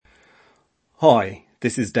Hi,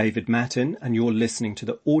 this is David Mattin, and you're listening to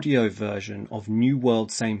the audio version of New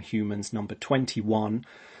World Same Humans number 21,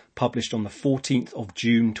 published on the 14th of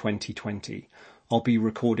June 2020. I'll be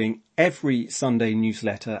recording every Sunday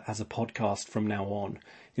newsletter as a podcast from now on.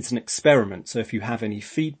 It's an experiment, so if you have any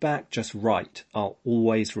feedback, just write. I'll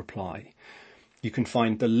always reply. You can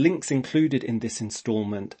find the links included in this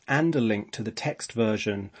instalment and a link to the text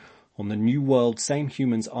version on the New World Same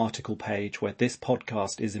Humans article page where this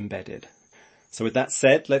podcast is embedded. So with that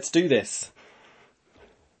said, let's do this.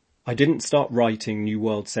 I didn't start writing New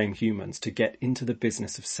World Same Humans to get into the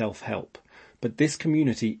business of self-help, but this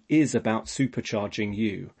community is about supercharging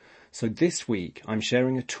you. So this week I'm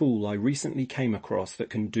sharing a tool I recently came across that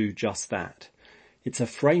can do just that. It's a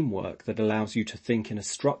framework that allows you to think in a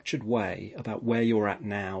structured way about where you're at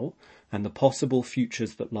now and the possible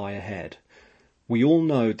futures that lie ahead. We all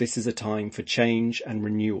know this is a time for change and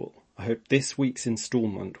renewal. I hope this week's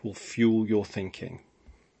instalment will fuel your thinking.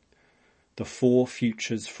 The Four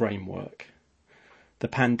Futures Framework. The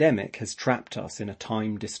pandemic has trapped us in a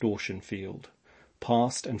time distortion field.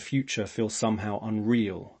 Past and future feel somehow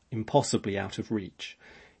unreal, impossibly out of reach.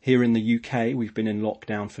 Here in the UK, we've been in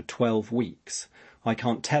lockdown for 12 weeks. I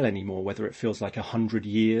can't tell anymore whether it feels like 100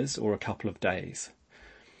 years or a couple of days.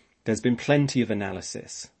 There's been plenty of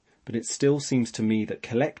analysis, but it still seems to me that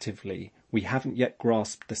collectively we haven't yet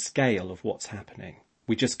grasped the scale of what's happening.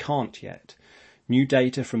 We just can't yet. New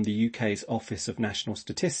data from the UK's Office of National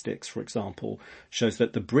Statistics, for example, shows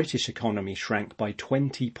that the British economy shrank by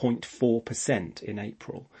 20.4% in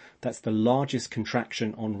April. That's the largest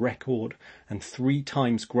contraction on record and 3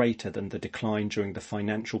 times greater than the decline during the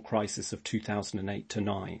financial crisis of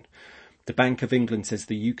 2008-9. The Bank of England says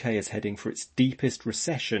the UK is heading for its deepest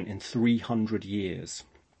recession in 300 years.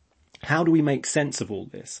 How do we make sense of all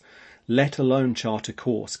this? Let alone chart a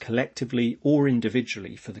course collectively or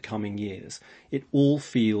individually for the coming years. It all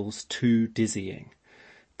feels too dizzying.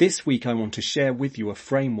 This week I want to share with you a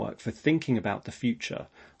framework for thinking about the future.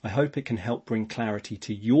 I hope it can help bring clarity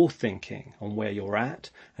to your thinking on where you're at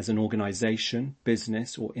as an organisation,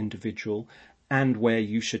 business or individual, and where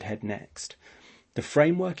you should head next. The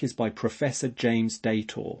framework is by Professor James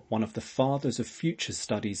Dator, one of the fathers of future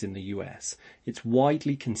studies in the US. It's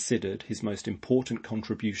widely considered his most important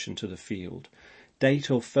contribution to the field.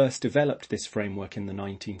 Dator first developed this framework in the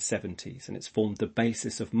 1970s, and it's formed the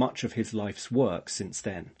basis of much of his life's work since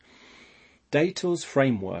then. Dator's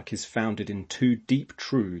framework is founded in 2 deep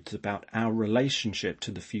truths about our relationship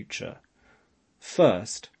to the future.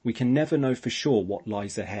 First, we can never know for sure what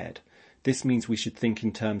lies ahead. This means we should think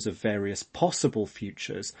in terms of various possible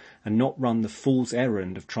futures and not run the fool's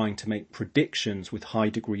errand of trying to make predictions with high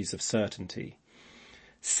degrees of certainty.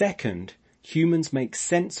 Second, humans make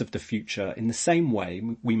sense of the future in the same way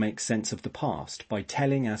we make sense of the past, by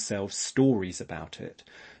telling ourselves stories about it.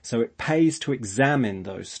 So it pays to examine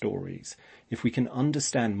those stories. If we can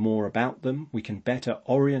understand more about them, we can better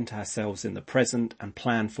orient ourselves in the present and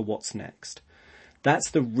plan for what's next.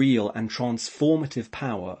 That's the real and transformative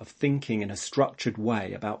power of thinking in a structured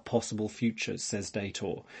way about possible futures, says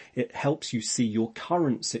Dator. It helps you see your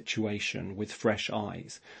current situation with fresh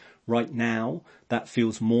eyes. Right now, that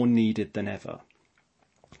feels more needed than ever.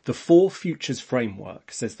 The Four Futures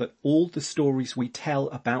framework says that all the stories we tell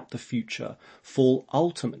about the future fall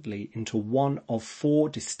ultimately into one of 4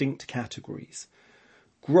 distinct categories.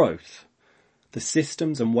 Growth. The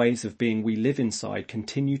systems and ways of being we live inside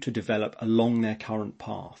continue to develop along their current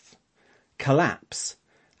path. Collapse.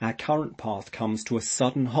 Our current path comes to a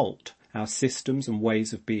sudden halt. Our systems and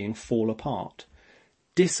ways of being fall apart.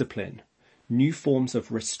 Discipline. New forms of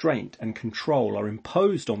restraint and control are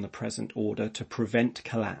imposed on the present order to prevent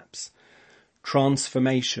collapse.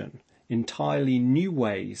 Transformation. Entirely new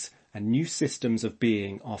ways and new systems of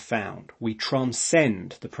being are found. We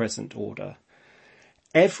transcend the present order.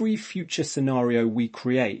 Every future scenario we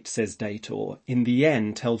create, says Dator, in the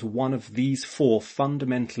end tells one of these 4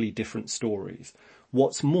 fundamentally different stories.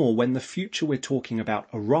 What's more, when the future we're talking about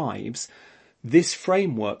arrives, this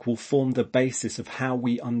framework will form the basis of how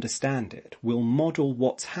we understand it. We'll model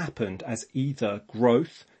what's happened as either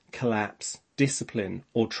growth, collapse, discipline,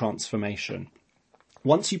 or transformation.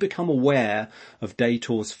 Once you become aware of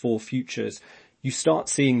Dator's 4 futures, you start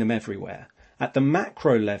seeing them everywhere. At the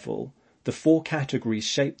macro level, the 4 categories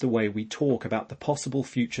shape the way we talk about the possible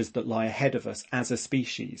futures that lie ahead of us as a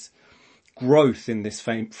species. Growth in this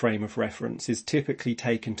frame of reference is typically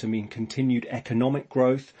taken to mean continued economic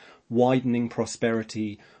growth, widening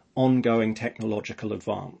prosperity, ongoing technological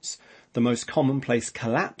advance. The most commonplace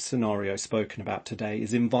collapse scenario spoken about today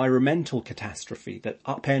is environmental catastrophe that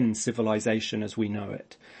upends civilization as we know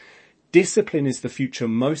it. Discipline is the future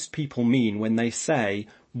most people mean when they say,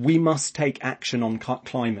 we must take action on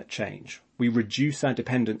climate change. We reduce our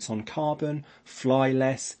dependence on carbon, fly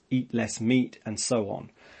less, eat less meat, and so on.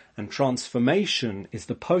 And transformation is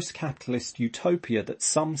the post-capitalist utopia that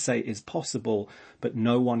some say is possible, but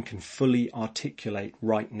no one can fully articulate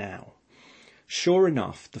right now. Sure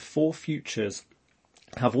enough, the four futures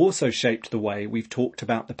have also shaped the way we've talked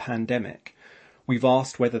about the pandemic. We've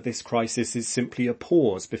asked whether this crisis is simply a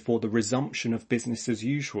pause before the resumption of business as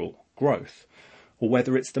usual, growth, or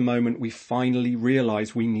whether it's the moment we finally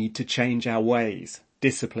realise we need to change our ways,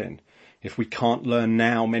 discipline. If we can't learn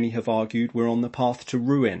now, many have argued, we're on the path to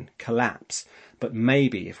ruin, collapse. But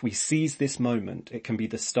maybe if we seize this moment, it can be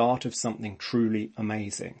the start of something truly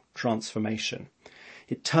amazing, transformation.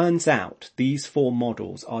 It turns out these four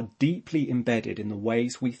models are deeply embedded in the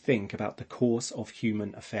ways we think about the course of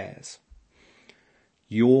human affairs.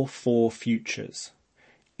 Your four futures.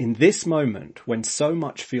 In this moment, when so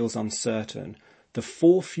much feels uncertain, the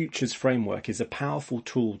Four Futures framework is a powerful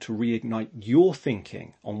tool to reignite your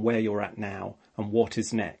thinking on where you're at now and what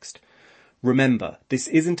is next. Remember, this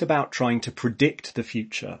isn't about trying to predict the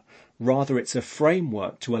future. Rather, it's a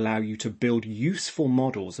framework to allow you to build useful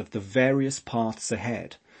models of the various paths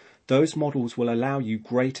ahead. Those models will allow you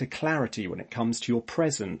greater clarity when it comes to your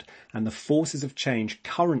present and the forces of change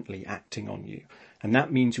currently acting on you. And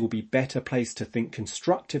that means you'll be better placed to think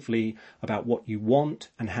constructively about what you want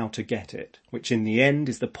and how to get it, which in the end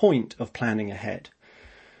is the point of planning ahead.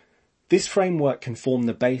 This framework can form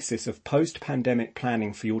the basis of post-pandemic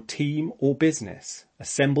planning for your team or business.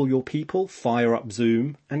 Assemble your people, fire up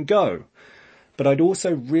Zoom, and go. But I'd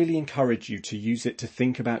also really encourage you to use it to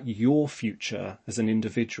think about your future as an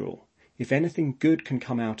individual. If anything good can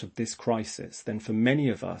come out of this crisis, then for many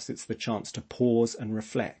of us it's the chance to pause and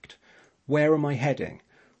reflect. Where am I heading?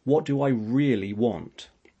 What do I really want?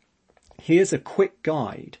 Here's a quick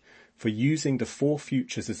guide for using the Four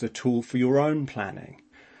Futures as a tool for your own planning.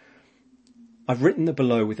 I've written the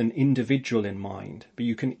below with an individual in mind, but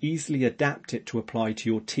you can easily adapt it to apply to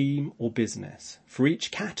your team or business. For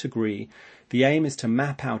each category, the aim is to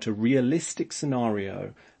map out a realistic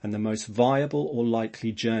scenario and the most viable or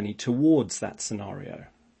likely journey towards that scenario.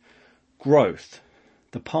 Growth.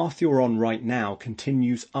 The path you're on right now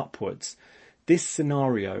continues upwards. This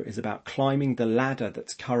scenario is about climbing the ladder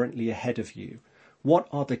that's currently ahead of you. What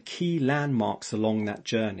are the key landmarks along that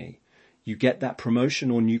journey? You get that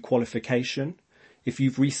promotion or new qualification. If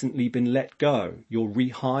you've recently been let go, you're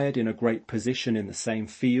rehired in a great position in the same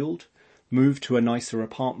field, move to a nicer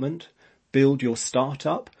apartment, build your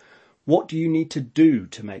startup. What do you need to do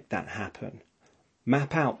to make that happen?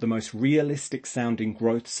 Map out the most realistic sounding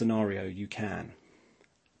growth scenario you can.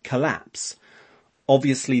 Collapse.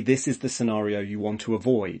 Obviously, this is the scenario you want to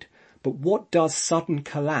avoid. But what does sudden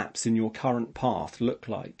collapse in your current path look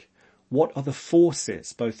like? What are the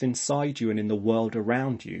forces, both inside you and in the world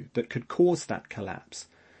around you, that could cause that collapse?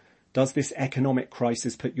 Does this economic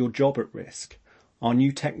crisis put your job at risk? Are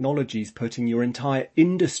new technologies putting your entire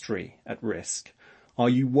industry at risk? Are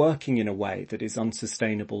you working in a way that is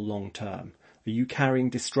unsustainable long term? Are you carrying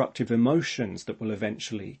destructive emotions that will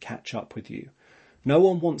eventually catch up with you? No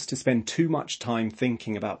one wants to spend too much time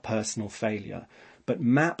thinking about personal failure, but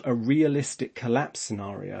map a realistic collapse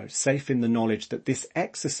scenario, safe in the knowledge that this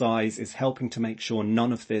exercise is helping to make sure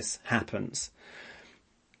none of this happens.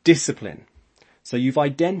 Discipline. So you've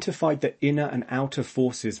identified the inner and outer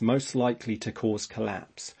forces most likely to cause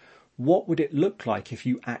collapse. What would it look like if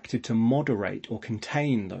you acted to moderate or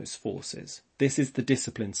contain those forces? This is the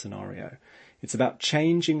discipline scenario. It's about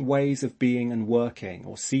changing ways of being and working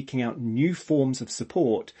or seeking out new forms of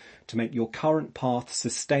support to make your current path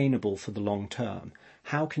sustainable for the long term.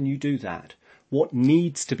 How can you do that? What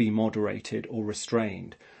needs to be moderated or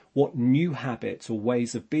restrained? What new habits or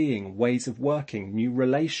ways of being, ways of working, new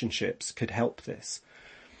relationships could help this?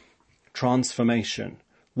 Transformation.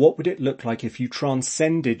 What would it look like if you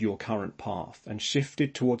transcended your current path and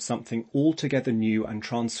shifted towards something altogether new and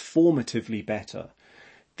transformatively better?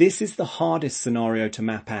 This is the hardest scenario to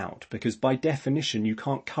map out because by definition you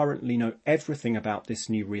can't currently know everything about this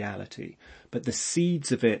new reality, but the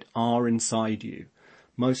seeds of it are inside you.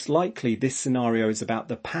 Most likely this scenario is about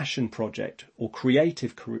the passion project or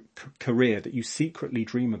creative career that you secretly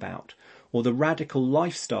dream about, or the radical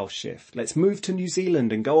lifestyle shift, let's move to New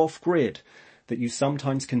Zealand and go off-grid, that you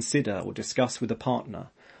sometimes consider or discuss with a partner.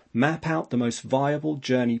 Map out the most viable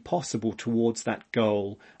journey possible towards that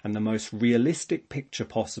goal and the most realistic picture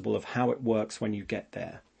possible of how it works when you get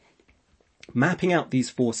there. Mapping out these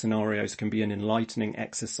four scenarios can be an enlightening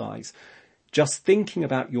exercise. Just thinking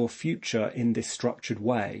about your future in this structured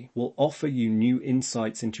way will offer you new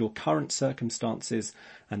insights into your current circumstances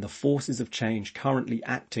and the forces of change currently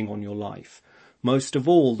acting on your life. Most of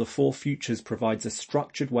all, the Four Futures provides a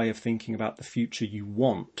structured way of thinking about the future you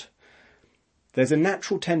want. There's a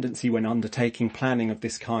natural tendency when undertaking planning of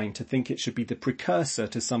this kind to think it should be the precursor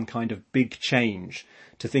to some kind of big change,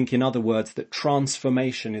 to think, in other words, that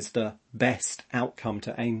transformation is the best outcome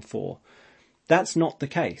to aim for. That's not the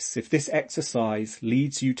case. If this exercise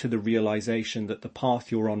leads you to the realization that the path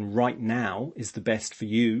you're on right now is the best for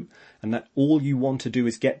you, and that all you want to do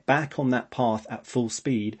is get back on that path at full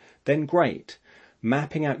speed, then great.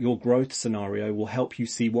 Mapping out your growth scenario will help you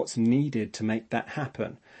see what's needed to make that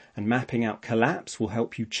happen. And mapping out collapse will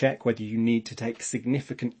help you check whether you need to take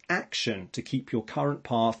significant action to keep your current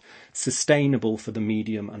path sustainable for the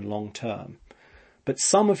medium and long term. But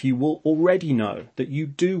some of you will already know that you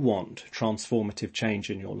do want transformative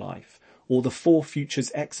change in your life, or the Four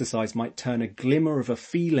Futures exercise might turn a glimmer of a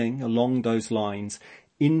feeling along those lines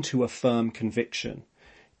into a firm conviction.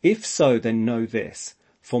 If so, then know this.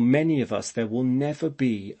 For many of us, there will never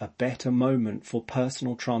be a better moment for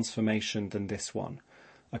personal transformation than this one.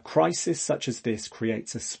 A crisis such as this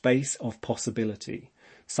creates a space of possibility.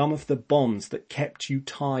 Some of the bonds that kept you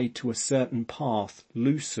tied to a certain path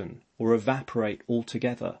loosen or evaporate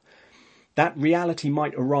altogether. That reality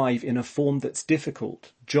might arrive in a form that's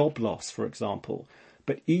difficult, job loss, for example,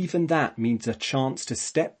 but even that means a chance to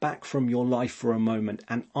step back from your life for a moment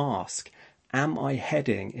and ask, am I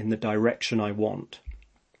heading in the direction I want?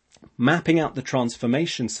 Mapping out the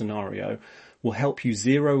transformation scenario will help you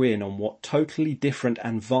zero in on what totally different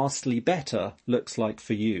and vastly better looks like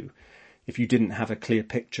for you, if you didn't have a clear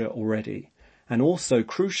picture already, and also,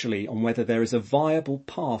 crucially, on whether there is a viable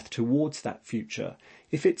path towards that future.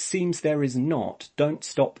 If it seems there is not, don't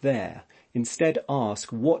stop there. Instead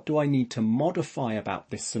ask, what do I need to modify about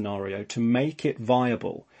this scenario to make it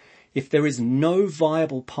viable? If there is no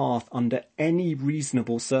viable path under any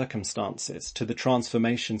reasonable circumstances to the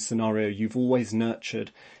transformation scenario you've always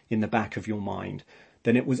nurtured in the back of your mind,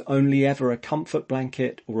 then it was only ever a comfort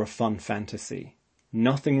blanket or a fun fantasy.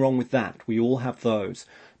 Nothing wrong with that. We all have those.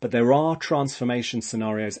 But there are transformation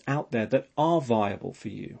scenarios out there that are viable for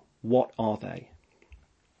you. What are they?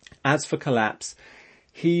 As for collapse,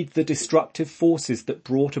 heed the destructive forces that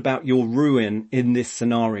brought about your ruin in this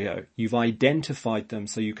scenario. You've identified them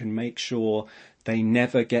so you can make sure they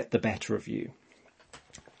never get the better of you.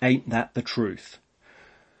 Ain't that the truth?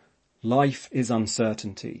 Life is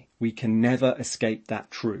uncertainty. We can never escape that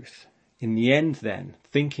truth. In the end, then,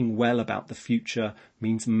 thinking well about the future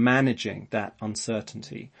means managing that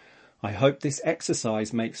uncertainty. I hope this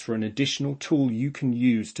exercise makes for an additional tool you can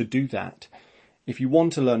use to do that. If you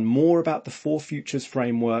want to learn more about the Four Futures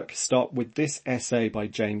framework, start with this essay by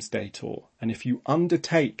James Daytor. And if you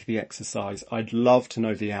undertake the exercise, I'd love to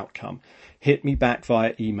know the outcome. Hit me back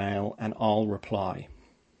via email and I'll reply.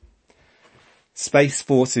 Space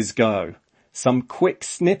Forces Go. Some quick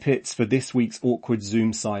snippets for this week's awkward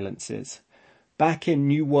Zoom silences. Back in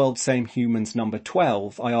New World Same Humans number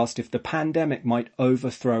 12, I asked if the pandemic might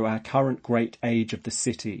overthrow our current great age of the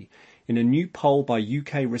city. In a new poll by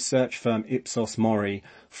UK research firm Ipsos Mori,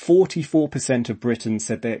 44% of Britons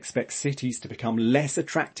said they expect cities to become less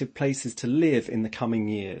attractive places to live in the coming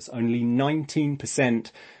years. Only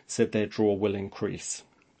 19% said their draw will increase.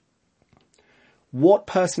 What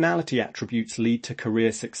personality attributes lead to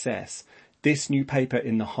career success? This new paper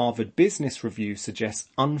in the Harvard Business Review suggests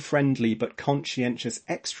unfriendly but conscientious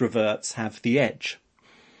extroverts have the edge.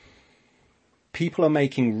 People are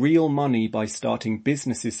making real money by starting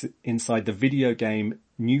businesses inside the video game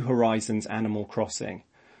New Horizons Animal Crossing.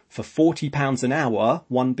 For £40 an hour,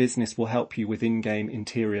 one business will help you with in-game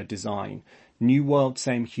interior design. New World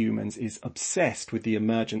Same Humans is obsessed with the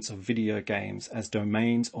emergence of video games as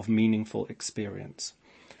domains of meaningful experience.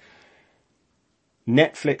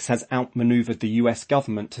 Netflix has outmaneuvered the US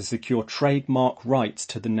government to secure trademark rights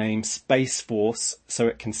to the name Space Force so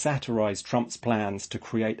it can satirize Trump's plans to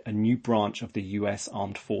create a new branch of the US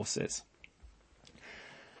Armed Forces.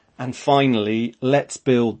 And finally, let's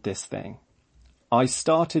build this thing. I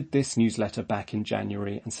started this newsletter back in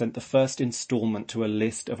January and sent the first installment to a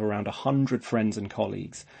list of around 100 friends and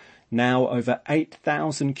colleagues. Now over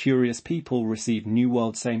 8,000 curious people receive New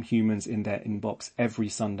World Same Humans in their inbox every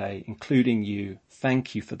Sunday, including you.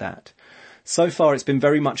 Thank you for that. So far it's been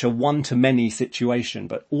very much a one-to-many situation,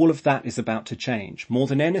 but all of that is about to change. More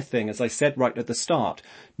than anything, as I said right at the start,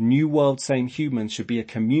 New World Same Humans should be a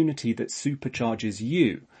community that supercharges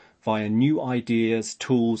you, via new ideas,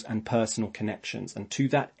 tools and personal connections. And to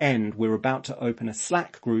that end, we're about to open a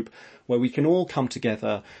Slack group where we can all come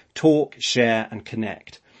together, talk, share and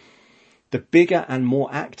connect. The bigger and more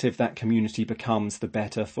active that community becomes, the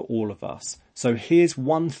better for all of us. So here's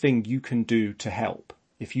one thing you can do to help.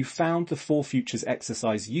 If you found the 4 Futures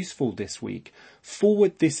exercise useful this week,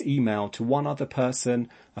 forward this email to one other person,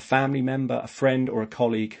 a family member, a friend or a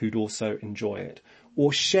colleague who'd also enjoy it.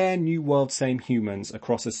 Or share New World Same Humans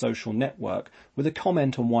across a social network with a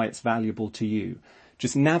comment on why it's valuable to you.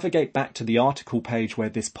 Just navigate back to the article page where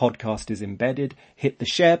this podcast is embedded, hit the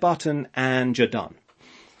share button and you're done.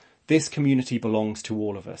 This community belongs to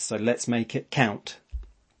all of us, so let's make it count.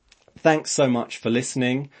 Thanks so much for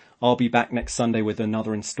listening. I'll be back next Sunday with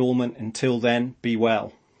another instalment. Until then, be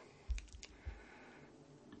well.